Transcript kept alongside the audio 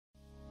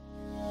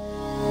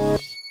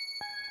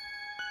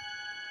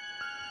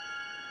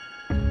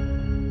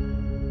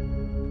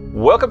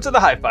Welcome to the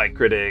Hi-Fi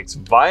Critics,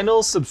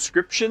 vinyl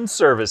subscription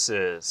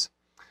services.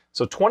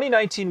 So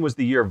 2019 was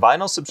the year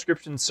vinyl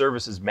subscription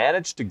services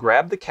managed to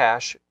grab the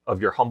cash of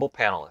your humble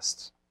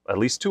panelists. At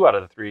least 2 out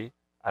of the 3.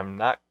 I'm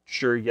not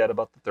sure yet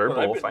about the third, but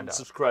we'll find out. I've been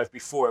subscribed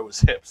before it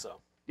was hip,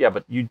 so. Yeah,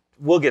 but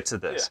we'll get to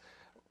this.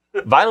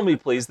 Yeah. Vinyl Me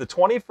Please, the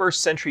 21st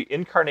century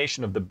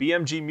incarnation of the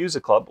BMG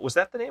Music Club. Was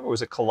that the name, or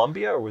was it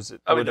Columbia, or was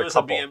it? I mean, there was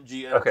a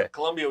BMG, and okay.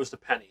 Columbia was the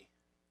penny.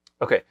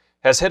 Okay.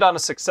 Has hit on a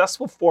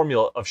successful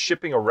formula of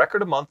shipping a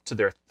record a month to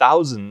their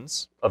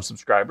thousands of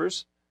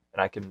subscribers,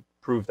 and I can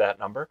prove that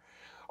number.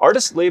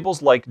 Artist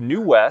labels like New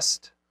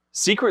West,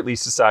 Secretly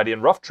Society,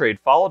 and Rough Trade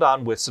followed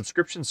on with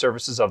subscription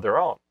services of their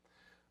own,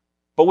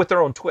 but with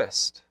their own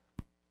twist.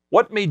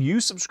 What made you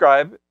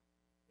subscribe,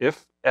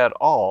 if at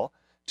all,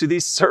 to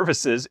these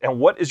services, and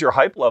what is your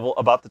hype level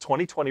about the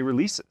 2020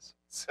 releases?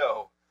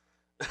 So,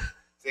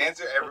 to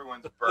answer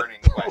everyone's burning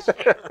question,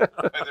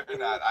 whether or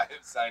not I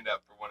have signed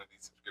up for one of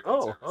these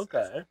subscription services.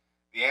 Okay.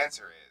 The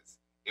answer is,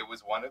 it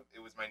was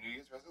my New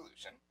Year's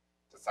resolution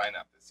to sign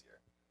up this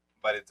year,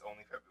 but it's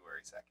only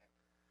February 2nd,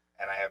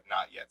 and I have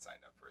not yet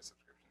signed up for a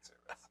subscription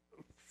service.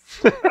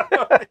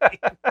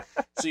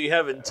 So you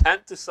have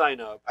intent to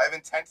sign up. I have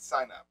intent to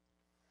sign up,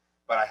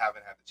 but I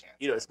haven't had the chance.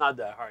 It's not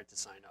that hard to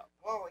sign up.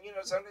 Well,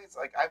 some days,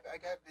 I got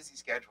a busy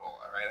schedule, all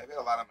right? I've got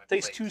a lot on my plate.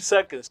 It takes 2 plate.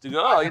 seconds to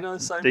go,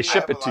 sign They me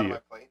ship up. it to you.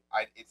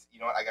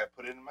 I got to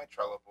put it in my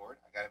Trello board.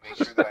 I got to make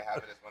sure that I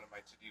have it as one of my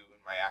to-do and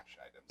my action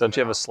items. Don't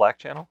you have a Slack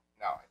channel?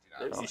 No,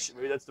 I do not.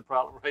 Maybe that's the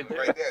problem right there.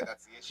 Right there,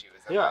 that's the issue.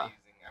 Is I'm not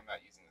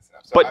using this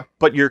enough. So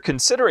But you're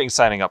considering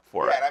signing up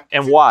for it.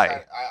 And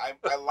why?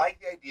 I like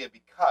the idea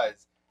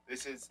because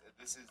this is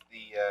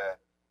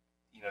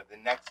the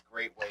next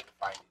great way to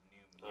find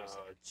new music.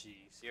 Oh,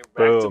 jeez. You're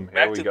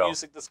back to go.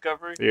 music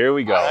discovery? Here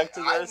we go. Back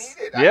to this?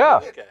 I need it. Yeah.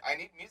 I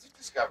need music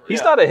discovery.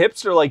 He's not a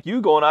hipster like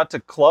you going out to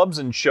clubs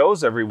and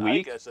shows every I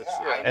week guess that's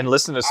and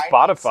listen to I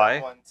Spotify. need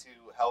someone to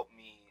help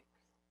me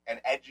and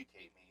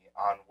educate me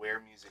on where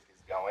music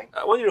is going.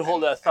 I want you to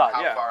hold that thought,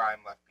 and how far I'm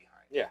left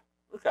behind. Yeah.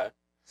 Okay.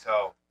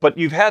 So. But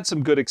you've had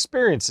some good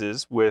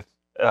experiences with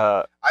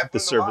the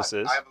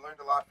services. I've learned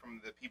a lot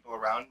from the people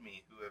around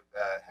me who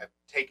have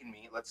taken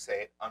me, let's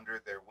say,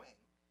 under their wing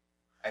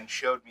and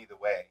showed me the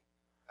way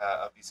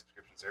of these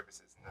subscription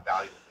services and the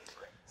value that they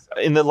bring.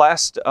 So. In the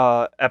last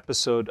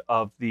episode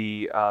of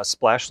the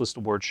Splash List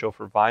Award show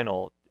for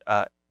vinyl,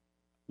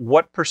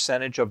 what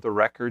percentage of the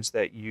records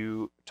that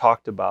you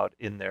talked about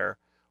in there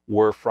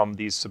were from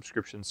these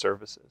subscription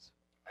services?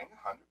 I think 100%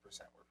 were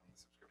from the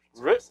subscription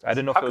services. Really? I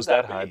didn't know if it was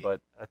that high,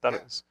 but I thought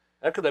it was.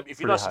 If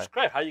you're not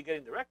subscribed, how are you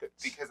getting the records?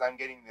 Because I'm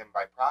getting them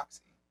by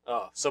proxy.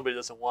 Oh, somebody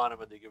doesn't want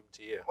them and they give them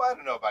to you. Well, I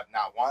don't know about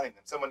not wanting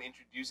them. Someone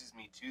introduces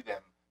me to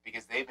them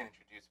because they've been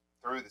introduced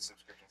through the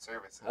subscription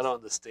services. I don't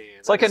understand.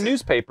 It's like a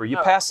newspaper. You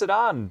pass it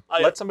on.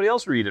 Let somebody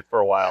else read it for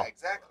a while. Yeah,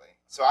 exactly.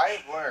 So I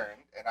have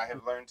learned, and I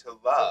have learned to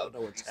love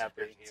what's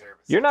happening here.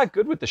 Services. You're not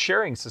good with the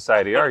sharing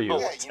society, are you?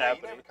 Yeah, you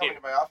never come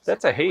into my office.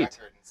 That's a hate.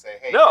 And say,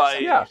 hey,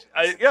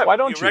 Why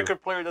don't your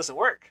record player doesn't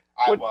work?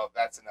 Well,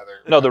 that's another.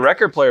 No, the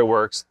record player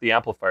works. The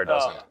amplifier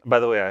doesn't. Oh. By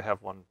the way, I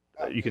have one.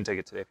 You can take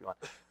it today if you want.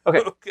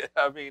 Okay.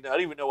 I mean, I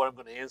don't even know what I'm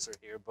going to answer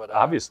here, but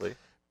obviously,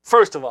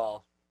 first of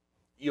all,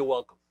 you're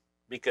welcome,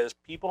 because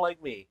people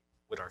like me,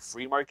 with our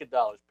free market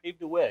dollars, paved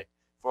the way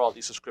for all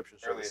these subscription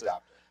services.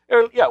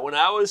 Yeah, when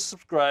I was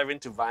subscribing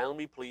to Vinyl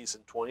Me Please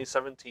in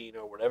 2017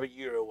 or whatever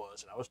year it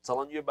was, and I was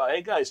telling you about,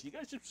 hey guys, you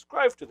guys should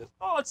subscribe to this.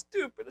 Oh, it's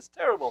stupid, it's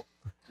terrible.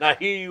 Now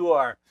here you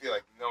are. I feel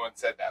like no one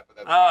said that, but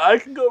that's I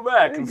can go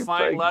back and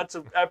find lots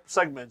of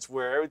segments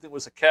where everything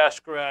was a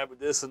cash grab and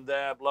this and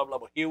that, blah, blah,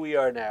 blah. Here we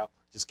are now,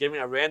 just giving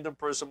a random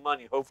person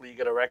money. Hopefully you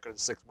get a record in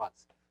 6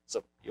 months.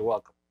 So you're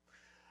welcome.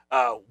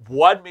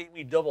 What made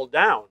me double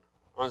down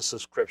on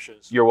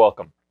subscriptions? You're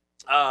welcome.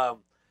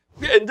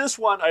 In this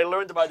one, I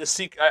learned about the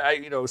secret.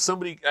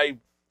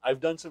 I've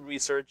done some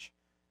research.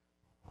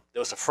 There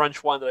was a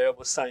French one that I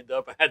almost signed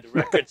up. I had the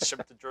records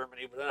shipped to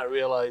Germany, but then I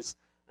realized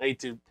I need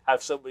to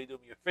have somebody do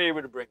me a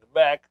favor to bring them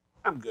back.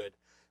 I'm good.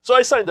 So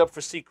I signed up for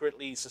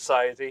Secretly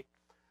Society.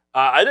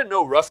 I didn't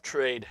know Rough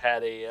Trade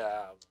had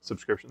a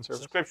subscription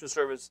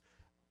service.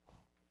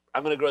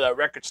 I'm going to go to that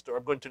record store.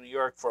 I'm going to New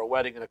York for a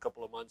wedding in a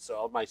couple of months,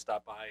 so I might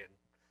stop by and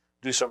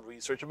do some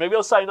research. Or maybe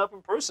I'll sign up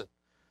in person.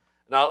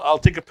 And I'll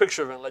take a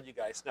picture of it and let you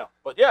guys know.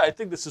 But yeah, I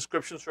think the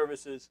subscription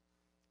services,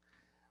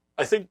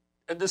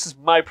 and this is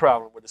my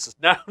problem with this, is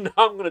now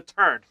I'm going to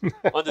turn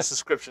on the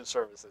subscription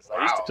services.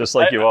 Just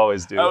like you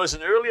always do. I was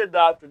an early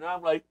adopter. Now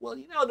I'm like, well,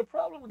 the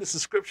problem with the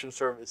subscription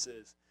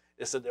services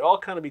is that they all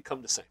kind of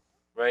become the same,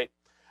 right?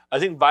 I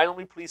think Vinyl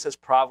Me Please has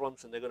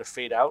problems and they're going to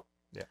fade out.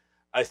 Yeah.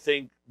 I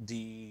think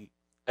the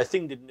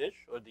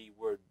niche or the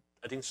word,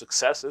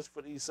 successes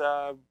for these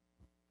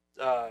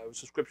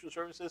subscription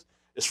services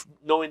is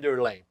knowing their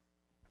lane.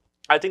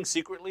 I think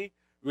Secretly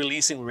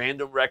releasing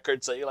random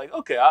records that you're like,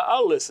 okay,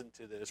 I'll listen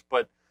to this.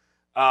 But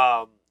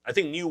I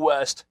think New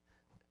West,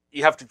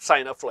 you have to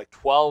sign up for like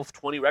 12,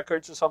 20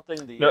 records or something.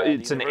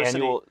 It's an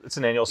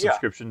annual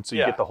subscription, so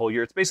you get the whole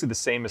year. It's basically the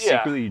same as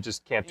Secretly. You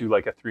just can't do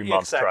like a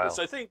 3-month trial.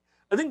 So I think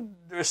I think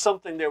there's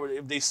something there where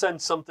if they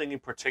send something in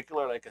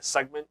particular, like a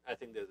segment, I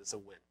think that it's a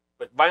win.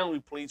 But Vinyl Me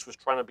Please was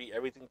trying to be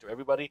everything to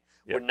everybody.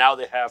 Yeah. Where now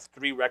they have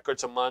 3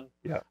 records a month.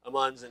 Yeah. A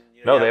month, and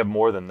No, they have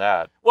more than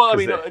that. Well, I 'Cause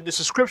mean, they- in the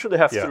subscription they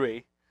have Yeah.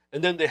 3,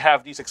 and then they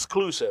have these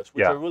exclusives,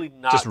 which Yeah. are really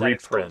not Just that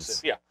reprints.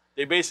 exclusive. Yeah.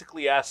 They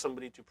basically ask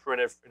somebody to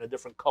print it in a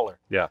different color.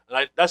 Yeah.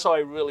 And that's how I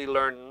really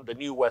learned the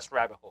New West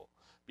rabbit hole.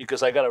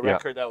 Because I got a Yeah.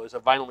 record that was a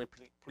Vinyl Me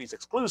Please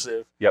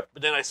exclusive. Yep.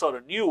 But then I saw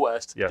the New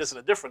West Yes. just in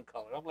a different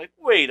color. I'm like,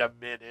 wait a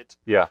minute.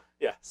 Yeah.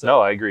 Yeah. So,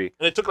 No, I agree.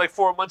 and it took like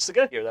 4 months to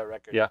get here, that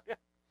record. Yeah. Yeah.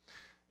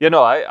 Yeah,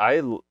 no,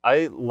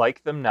 I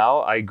like them now.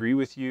 I agree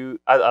with you.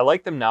 I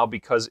like them now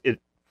because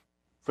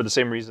for the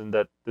same reason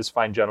that this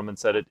fine gentleman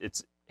said it,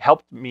 it's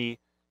helped me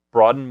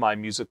broaden my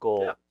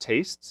musical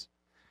tastes.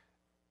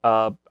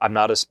 I'm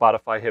not a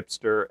Spotify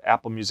hipster.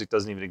 Apple Music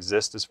doesn't even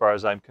exist as far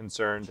as I'm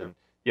concerned. Sure. And,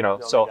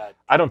 No, so they got-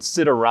 I don't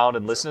sit around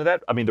and listen to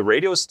that. I mean, the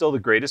radio is still the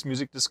greatest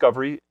music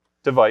discovery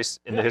device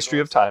in the history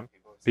of time.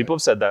 People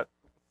have said that.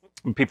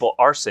 And people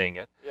are saying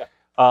it. Yeah.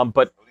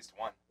 But At least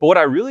one. But what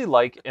I really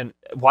like, and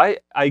why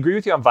I agree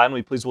with you on Vinyl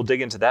Me Please, we'll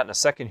dig into that in a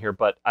second here,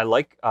 but I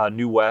like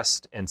New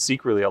West and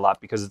Secretly a lot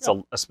because it's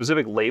a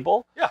specific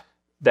label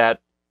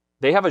that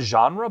they have a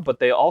genre, but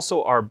they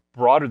also are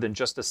broader than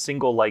just a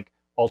single like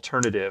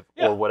alternative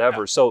or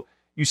whatever. So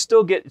you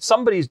still get,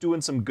 somebody's doing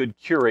some good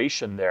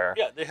curation there.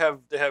 Yeah, they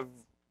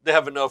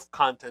have enough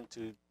content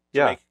to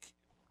Yeah. make,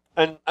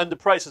 and the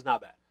price is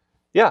not bad.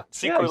 Yeah,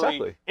 Secretly,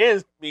 exactly. and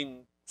I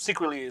mean,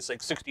 Secretly is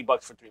like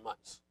 $60 for 3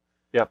 months.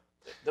 Yep.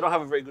 They don't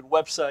have a very good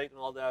website and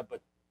all that,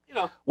 but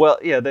Well,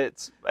 yeah,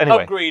 that's,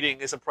 anyway. upgrading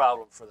is a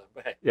problem for them.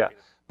 But hey, Yeah.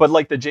 But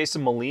like the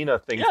Jason Molina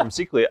thing from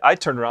Secretly, I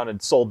turned around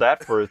and sold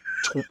that for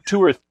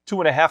 2 or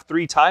 2.5,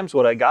 3 times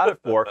what I got it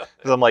for.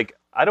 Because I'm like,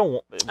 I don't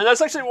want. And that's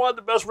actually one of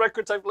the best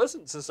records I've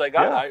listened since I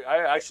got Yeah. it.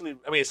 I actually,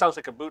 I mean, it sounds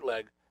like a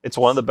bootleg. It's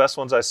one of the best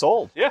ones I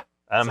sold. Yeah.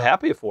 And I'm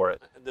happy for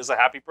it. And there's a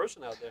happy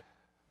person out there.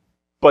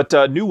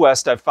 But New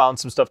West, I've found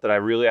some stuff that I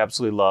really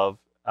absolutely love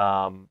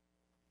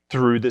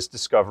through this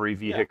discovery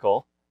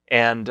vehicle.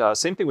 And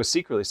same thing with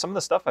Secretly. Some of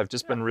the stuff I've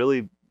just been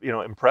really,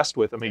 impressed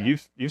with. I mean,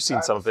 you've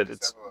seen some of it.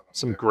 It's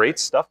some great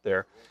stuff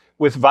there.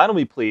 With Vinyl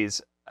Me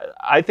Please,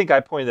 I think I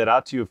pointed that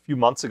out to you a few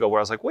months ago where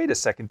I was like, wait a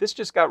second, this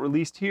just got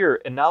released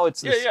here. And now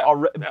it's this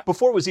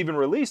before it was even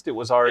released, it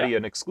was already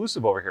an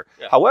exclusive over here.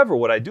 Yeah. However,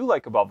 what I do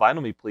like about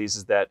Vinyl Me Please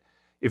is that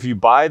if you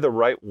buy the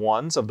right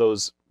ones of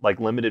those like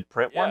limited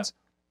print ones,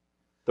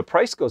 the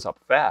price goes up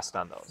fast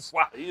on those.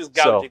 Wow, you just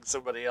gouging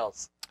somebody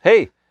else.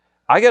 Hey,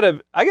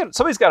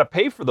 somebody's got to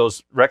pay for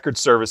those record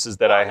services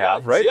that I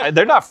have, right? Yeah.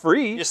 They're not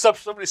free.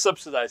 Somebody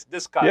subsidized.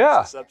 This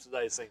guy is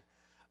subsidizing.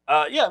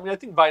 I mean, I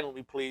think Vinyl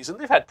Me Please, and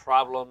they've had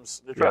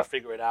problems. They're trying to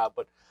figure it out,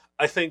 but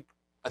I think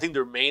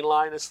their main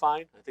line is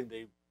fine. I think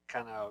they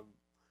kind of,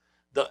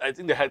 I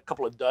think they had a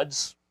couple of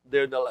duds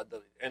there at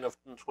the end of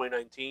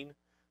 2019,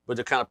 but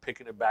they're kind of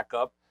picking it back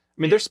up.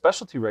 I mean, their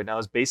specialty right now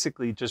is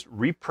basically just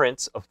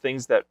reprints of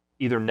things that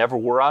either never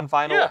were on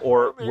vinyl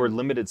or were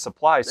limited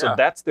supply. So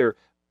that's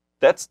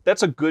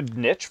a good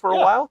niche for a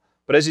while.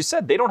 But as you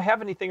said, they don't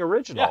have anything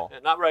original. Yeah,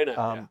 not right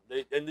now.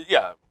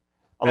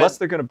 Unless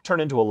they're going to turn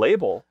into a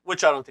label,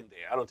 which I don't think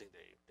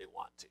they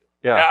want to.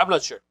 Yeah, I'm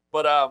not sure.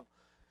 But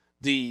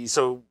the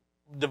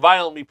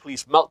Vinyl Me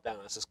Please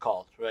meltdown, as it's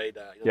called, right?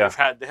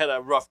 They had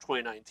a rough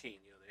 2019.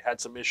 They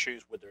had some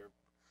issues with their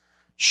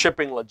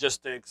shipping,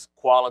 logistics,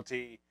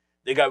 quality.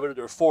 They got rid of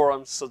their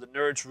forums, so the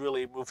nerds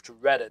really moved to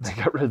Reddit. They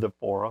got rid of the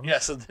forums. Yeah,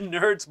 so the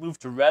nerds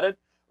moved to Reddit.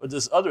 Or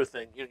this other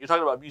thing, you're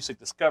talking about music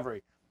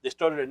discovery. They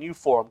started a new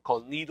forum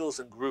called Needles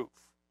and Groove.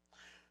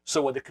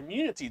 So what the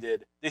community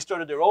did, they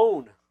started their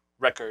own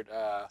record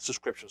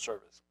subscription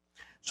service.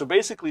 So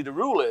basically the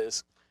rule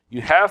is,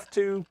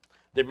 the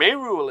main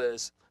rule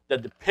is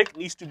that the pick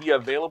needs to be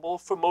available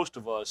for most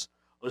of us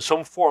on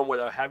some forum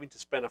without having to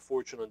spend a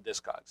fortune on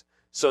Discogs.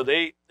 So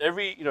they,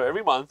 every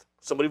month,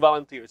 somebody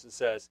volunteers and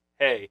says,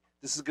 hey,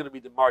 this is going to be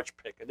the March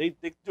pick. And they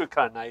do it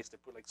kind of nice. They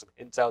put like some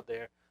hints out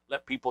there,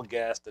 let people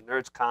guess, the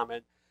nerds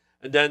comment.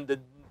 And then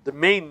the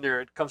main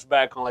nerd comes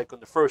back on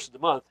the first of the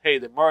month, hey,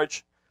 the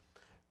March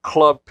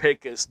club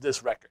pick is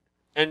this record.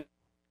 And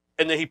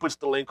then he puts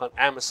the link on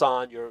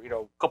Amazon,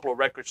 a couple of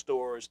record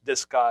stores,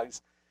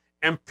 Discogs,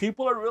 and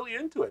people are really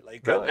into it.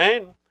 Really?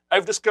 And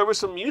I've discovered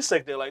some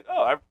music. They're like,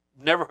 oh, I've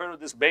never heard of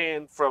this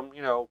band from,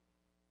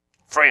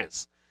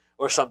 France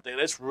or something.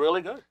 It's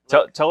really good.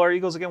 Tell our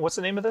Eagles again. What's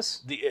the name of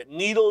this? The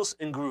Needles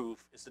and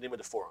Groove is the name of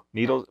the forum.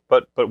 Needles,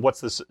 but what's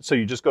this? So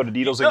you just go to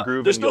Needles and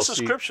Groove. There's and no you'll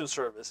subscription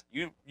service.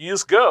 You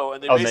just go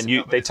and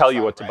they tell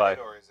you what to buy.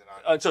 Or is it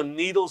on so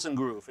Needles and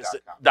Groove is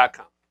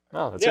 .com.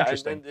 Oh, that's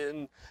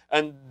interesting.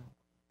 And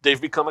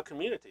they've become a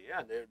community.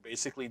 Yeah, they're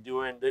basically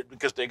doing it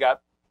because they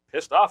got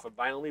pissed off at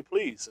Vinyl Me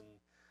Please and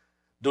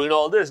doing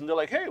all this, and they're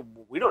like, hey,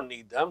 we don't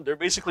need them. They're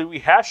basically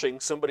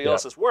rehashing somebody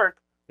else's work.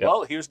 Yeah.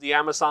 Well, here's the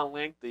Amazon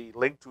link, the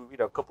link to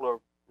a couple of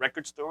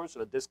record stores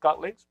and the Discog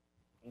links,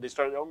 and they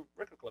started their own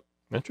record club.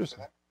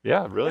 Interesting.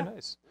 Yeah, really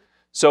nice.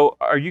 So,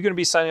 are you going to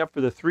be signing up for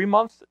the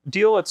 3-month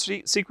deal at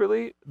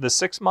Secretly, the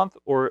 6-month,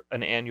 or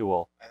an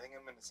annual? I think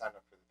I'm going to sign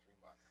up for the 3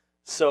 months.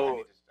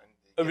 So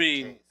I give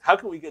mean, chase. how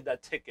can we get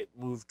that ticket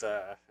moved?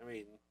 I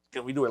mean,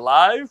 can we do it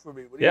live? I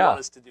mean, what do you Yeah. want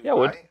us to do? Yeah,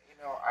 what-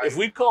 If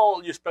we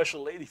call your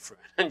special lady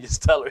friend and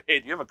just tell her, hey,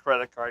 do you have a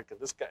credit card? Can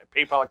this guy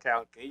PayPal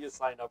account? Can you just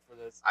sign up for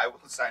this? I will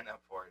sign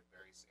up for it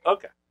very soon.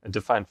 Okay. And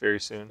defined very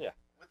soon. Yeah.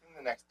 Within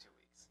the next 2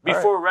 weeks.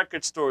 Before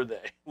Record Store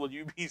Day, will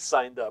you be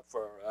signed up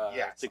for?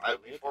 Yes,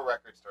 secretly? before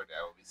Record Store Day,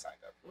 I will be signed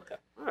up for Okay.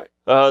 it.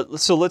 All right.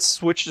 So let's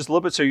switch just a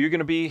little bit. So you're going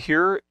to be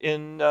here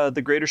in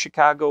the greater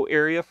Chicago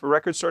area for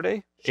Record Store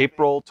Day, Should be.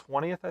 April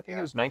 20th, I think Yeah.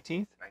 it was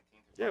 19th. 19th.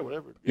 Yeah,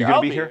 whatever. You're Yeah, going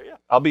I'll to be here? Yeah.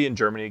 I'll be in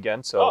Germany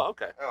again, so Oh,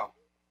 okay. Oh,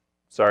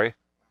 sorry.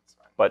 that's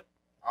fine. But-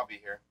 I'll be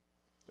here.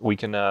 We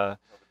can Nobody.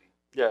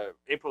 Yeah,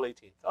 April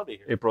 18th. I'll be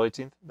here. April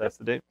 18th. That's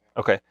the date.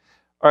 Okay.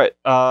 All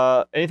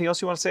right. Anything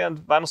else you want to say on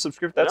vinyl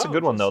subscription? That's a No,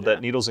 good one just, though. yeah.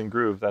 That Needles and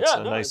Groove. That's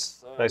yeah, a no,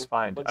 nice it's, nice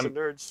find. Bunch of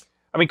nerds.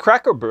 I mean,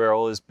 Cracker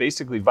Barrel is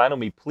basically Vinyl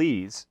Me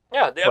Please.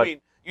 Yeah, I But-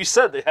 mean, you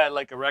said they had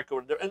like a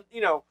record, and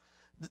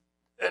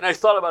and I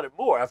thought about it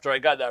more after I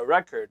got that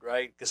record,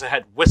 right? Because I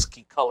had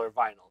whiskey color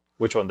vinyl.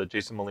 Which one? The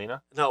Jason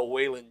Molina? No,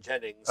 Waylon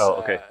Jennings. Oh,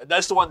 okay.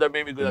 That's the one that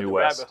made me go The down New the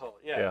West. rabbit hole.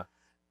 Yeah.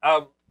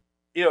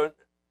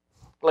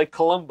 Like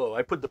Columbo,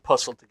 I put the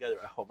puzzle together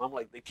at home. I'm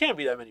like, there can't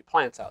be that many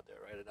plants out there,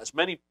 right? And as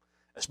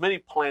many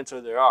plants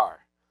as there are,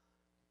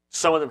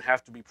 some of them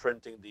have to be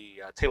printing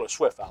the Taylor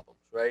Swift albums,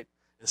 right?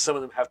 And some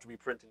of them have to be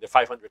printing the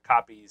 500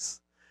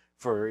 copies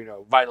for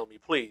Vinyl Me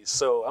Please.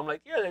 So I'm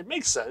like, yeah, it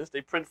makes sense.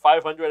 They print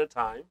 500 at a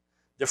time,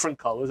 different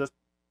colors. That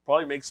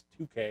probably makes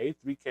 2K,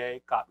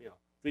 3K,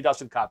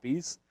 3,000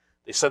 copies.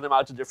 They send them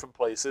out to different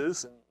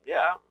places, and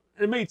yeah,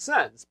 it made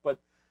sense. But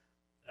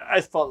I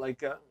felt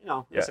like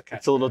it's a cash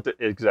it's a little grab.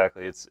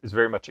 exactly. It's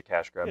very much a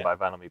cash grab Yeah. by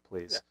Vinyl Me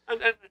Please. Yeah.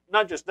 And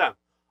not just them.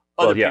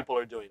 Well, Other yeah, people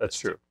are doing that's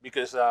this true. too.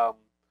 Because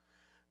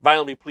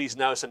Vinyl Me Please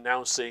now is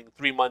announcing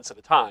 3 months at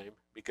a time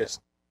because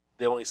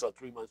they only sell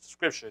 3 months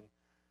subscription.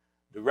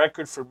 The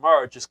record for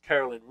March is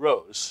Carolyn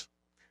Rose.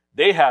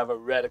 They have a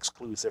red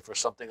exclusive or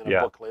something in a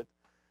Yeah. booklet.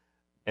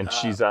 And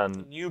she's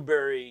on.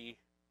 Newberry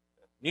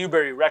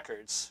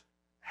Records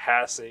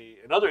has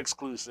another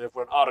exclusive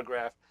with an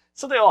autograph.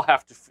 So they all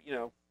have to,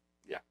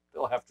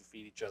 they'll have to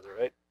feed each other,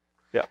 right?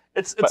 Yeah.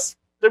 It's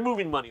they're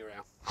moving money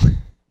around.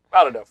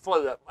 I don't know.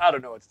 I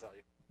don't know what to tell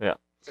you. Yeah.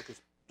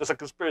 There's a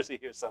conspiracy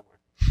here somewhere.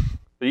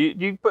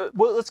 But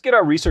let's get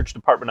our research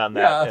department on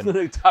that. I'm and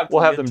gonna talk to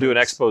we'll the have them do an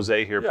interns. expose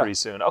here Yeah. pretty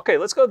soon. Okay,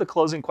 let's go to the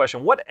closing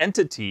question. What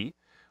entity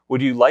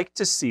would you like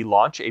to see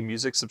launch a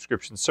music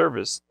subscription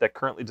service that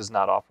currently does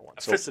not offer one?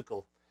 A So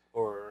physical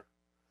or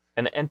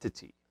an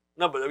entity.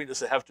 no, but I mean,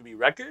 does it have to be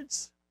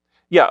records?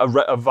 Yeah,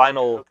 a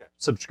vinyl Okay.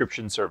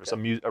 subscription service,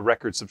 Okay. a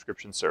record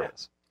subscription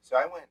service. So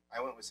I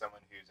went with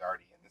someone who's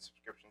already in the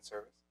subscription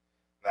service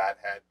that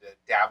had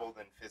dabbled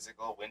in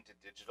physical, went to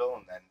digital,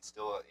 and then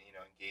still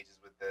engages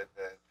with the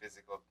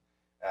physical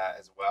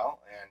as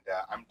well. And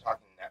I'm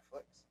talking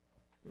Netflix.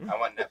 I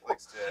want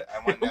Netflix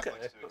Okay.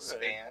 to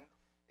expand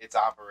its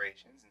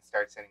operations and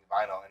start sending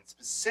vinyl. And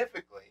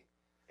specifically,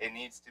 it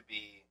needs to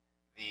be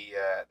the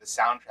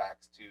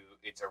soundtracks to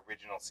its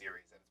original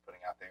series that it's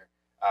putting out there,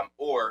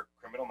 or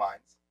Criminal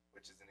Minds,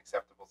 which is an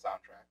acceptable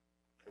soundtrack.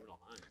 Criminal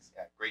Minds.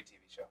 Yeah, great TV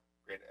show,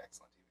 great,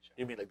 excellent TV show.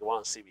 You mean like the one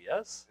on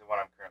CBS? The one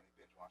I'm currently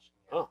binge watching.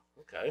 Yeah. Oh,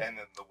 okay. And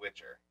then The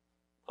Witcher.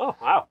 Oh,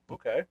 wow.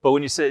 Okay. But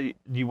when you say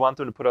you want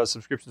them to put out a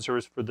subscription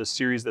service for the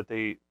series that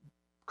they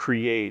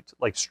create,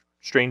 like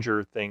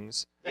Stranger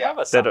Things, They have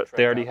a that soundtrack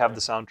they already out have there.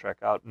 the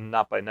soundtrack out,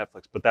 not by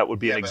Netflix, but that would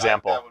be Yeah, an but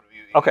example. that would be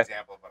an Okay.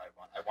 example of what I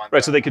want. I want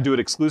Right, so that. they could do it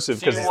exclusive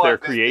So because you it's want their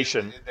This-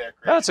 creation. their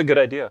That's a good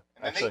idea,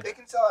 And then actually. they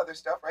can sell other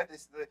stuff, right?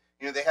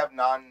 They have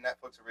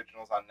non-Netflix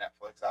originals on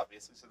Netflix,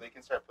 obviously, so they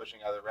can start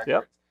pushing other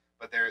records.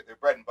 But their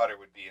bread and butter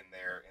would be in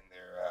their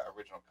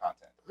original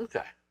content.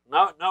 Okay.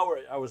 Now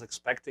where I was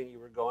expecting you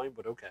were going,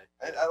 but okay.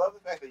 I love the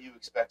fact that you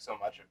expect so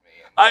much of me.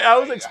 And I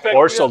was expecting-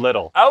 Or so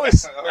little. I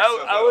was, Or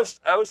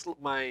I was,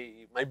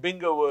 my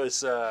bingo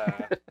was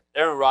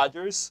Aaron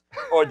Rodgers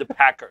or the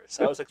Packers.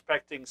 I was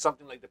expecting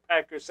something like the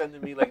Packers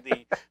sending me like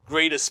the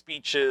greatest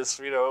speeches,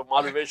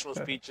 motivational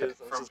speeches.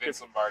 from Vince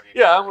Lombardi.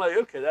 Yeah, I'm like,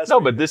 okay, that's No,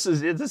 pretty but this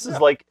is Yeah.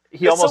 like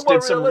he It's almost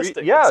somewhat did some. realistic.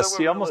 It's Yes, somewhat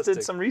he almost did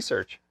realistic. some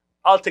research.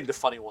 I'll take the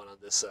funny one on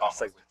this Almost.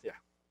 segment. Yeah.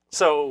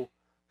 So,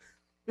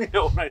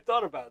 when I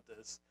thought about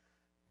this,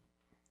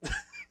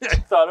 I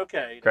thought,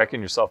 okay,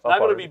 Cracking yourself up. not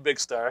going to already. be Big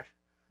Star.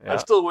 Yeah. I'm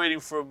still waiting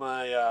for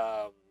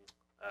my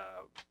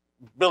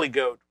Billy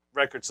Goat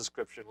record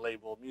subscription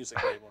label,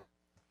 music label.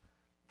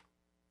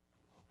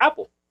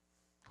 Apple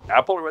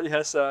already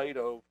has, they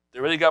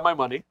already got my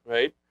money,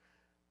 right?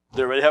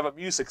 They already have a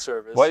music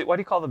service. Why do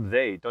you call them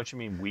they? Don't you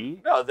mean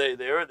we? No,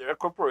 they're a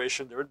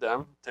corporation. They're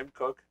them. Tim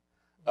Cook,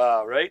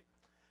 right?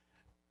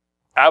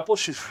 Apple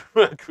should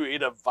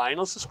create a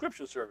vinyl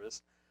subscription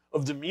service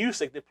of the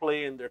music they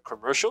play in their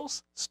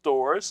commercials,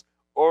 stores,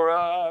 or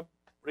what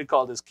do you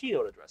call this?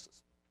 Keynote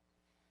addresses.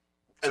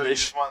 So And you they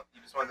just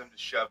want them to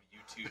shove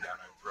U2 down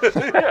our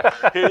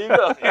throats. Here you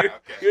go. Yeah, okay.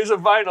 Here's a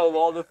vinyl of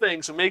all the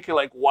things. So make it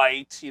like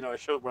white, show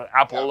an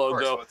Apple Yeah, of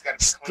course. logo, Well, it's gotta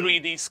be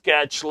clean. 3D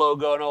sketch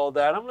logo, and all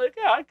that. I'm like,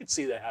 yeah, I could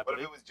see that But happening.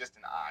 if it was just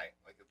an I,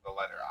 like the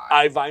letter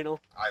I, iVinyl.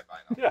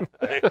 vinyl.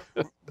 Yeah.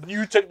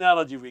 New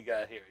technology we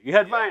got here. You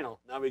had Yeah. vinyl.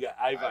 Now we got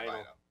iVinyl.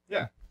 vinyl.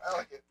 Yeah. I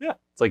like it.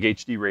 It's like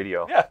HD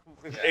radio. Yeah.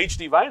 Yeah.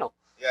 HD vinyl.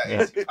 Yeah,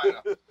 Yeah. it's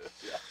vinyl.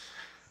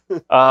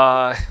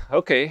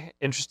 Okay,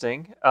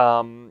 interesting.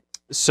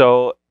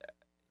 So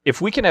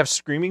if we can have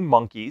screaming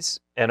monkeys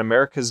and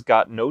America's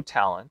Got No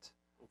Talent,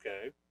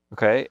 Okay.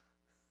 okay,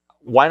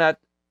 why not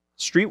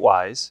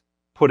Streetwise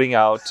putting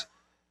out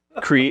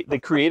the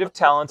creative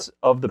talents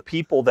of the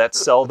people that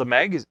sell the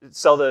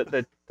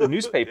the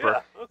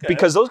newspaper? Yeah, okay.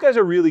 Because those guys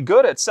are really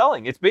good at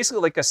selling. It's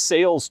basically like a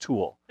sales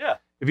tool. Yeah.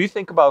 If you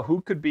think about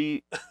who could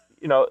be,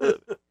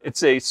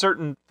 it's a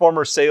certain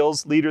former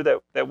sales leader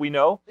that we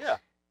know. Yeah.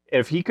 And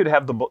if he could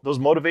have those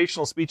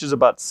motivational speeches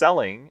about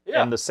selling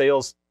Yeah. and the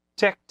sales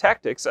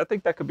tactics, I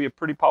think that could be a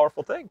pretty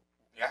powerful thing.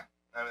 Yeah,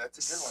 I mean, that's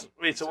a good one.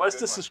 Wait, so That's a what's good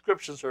the one.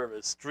 subscription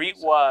service?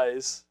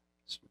 Streetwise.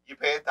 You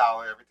pay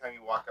 $1 every time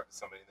you walk up to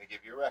somebody and they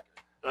give you a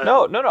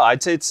record. No.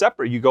 I'd say it's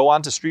separate. You go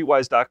on to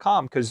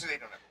streetwise.com because, They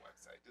don't have a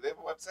website. Do they have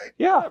a website?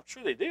 yeah, I'm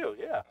sure they do.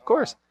 Yeah. of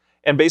course.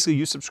 And basically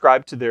you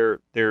subscribe to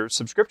their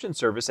subscription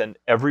service, and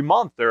every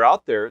month they're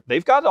out there.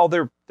 They've got all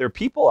their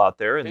people out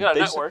there. And They got a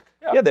just- network.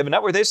 Yeah, they have a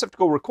network. They just have to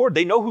go record.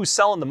 They know who's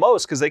selling the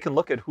most because they can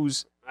look at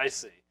who's, I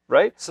see.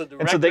 right? So the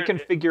And so they record-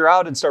 can figure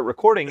out and start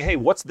recording, hey,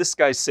 what's this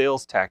guy's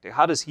sales tactic?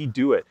 How does he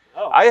do it?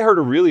 Oh. I heard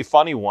a really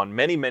funny one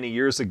many, many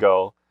years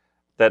ago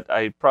that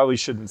I probably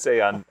shouldn't say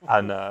on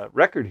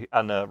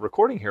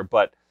recording here,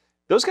 but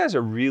those guys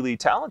are really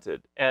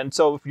talented. And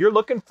so if you're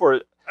looking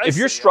for, I if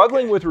you're see,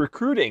 struggling okay. with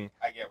recruiting,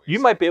 I get what you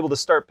you're might be able to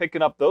start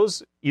picking up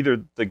those,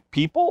 either the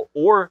people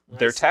or I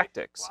their see.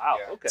 tactics. Wow.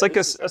 Yeah. Okay. It's like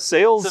This a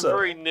sales. It's a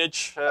very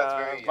niche. That's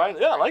very, vinyl.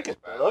 Yeah, I like it.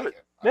 I love it.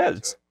 I'm Yeah, into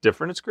it's it.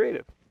 different. It's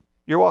creative.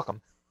 You're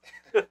welcome.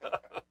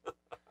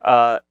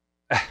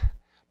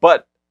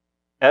 But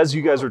as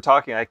you guys were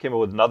talking, I came up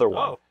with another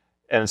one, Oh.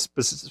 and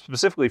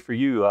specifically for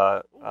you,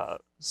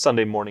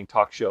 Sunday morning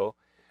talk show.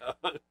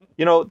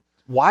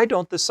 Why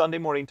don't the Sunday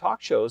morning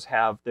talk shows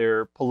have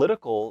their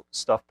political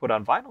stuff put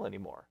on vinyl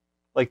anymore,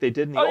 like they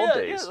did in the Oh old yeah,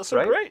 days? yeah, those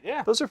right? are great.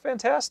 Yeah. Those are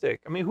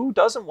fantastic. I mean, who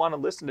doesn't want to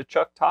listen to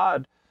Chuck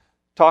Todd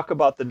talk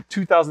about the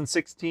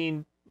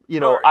 2016,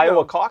 Or,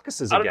 Iowa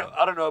caucuses I again?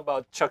 don't know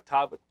about Chuck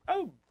Todd, but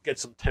I'll get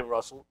some Tim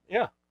Russell.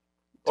 Yeah.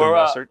 Tim or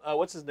Russert.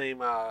 what's his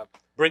name?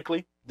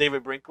 Brinkley,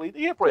 David Brinkley.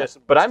 Yeah, probably has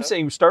some But good I'm stuff.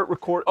 saying start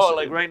record. Oh,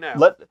 like right now.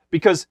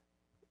 Because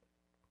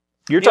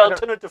you're the talking.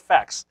 alternative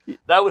facts.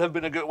 That would have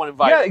been a good one. In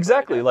vinyl, Yeah,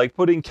 exactly. right? Like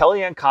putting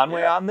Kellyanne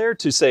Conway Yeah. on there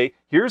to say,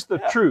 here's the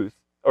Yeah. truth,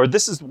 or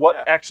this is what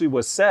Yeah. actually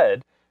was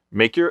said.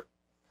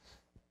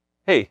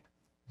 Hey,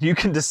 you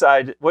can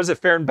decide. What is it?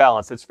 Fair and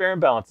balanced. It's fair and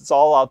balanced. It's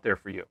all out there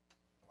for you.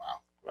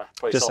 Right,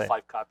 probably Just sell saying.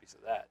 5 copies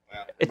of that.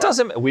 Well, It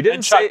doesn't. We didn't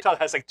And Chuck say. Todd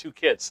has like 2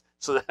 kids,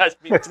 so that has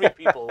to be 3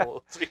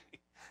 people. 3.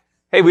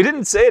 Hey, we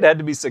didn't say it had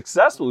to be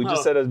successful. We just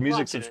No, said a music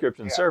launching it.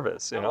 subscription Yeah.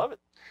 service. I love it.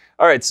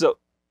 All right. So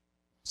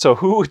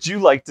who would you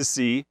like to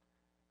see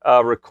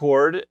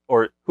record,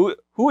 or who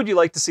would you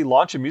like to see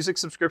launch a music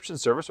subscription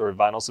service or a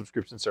vinyl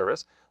subscription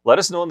service? Let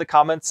us know in the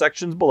comment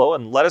sections below,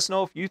 and let us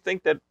know if you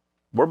think that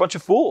we're a bunch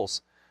of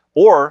fools,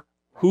 or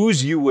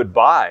whose you would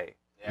buy.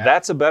 yeah.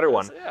 That's a better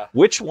one. Yeah.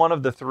 Which one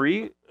of the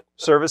 3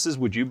 services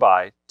would you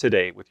buy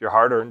today with your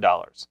hard-earned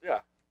dollars?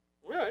 All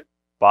right.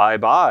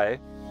 Bye-bye.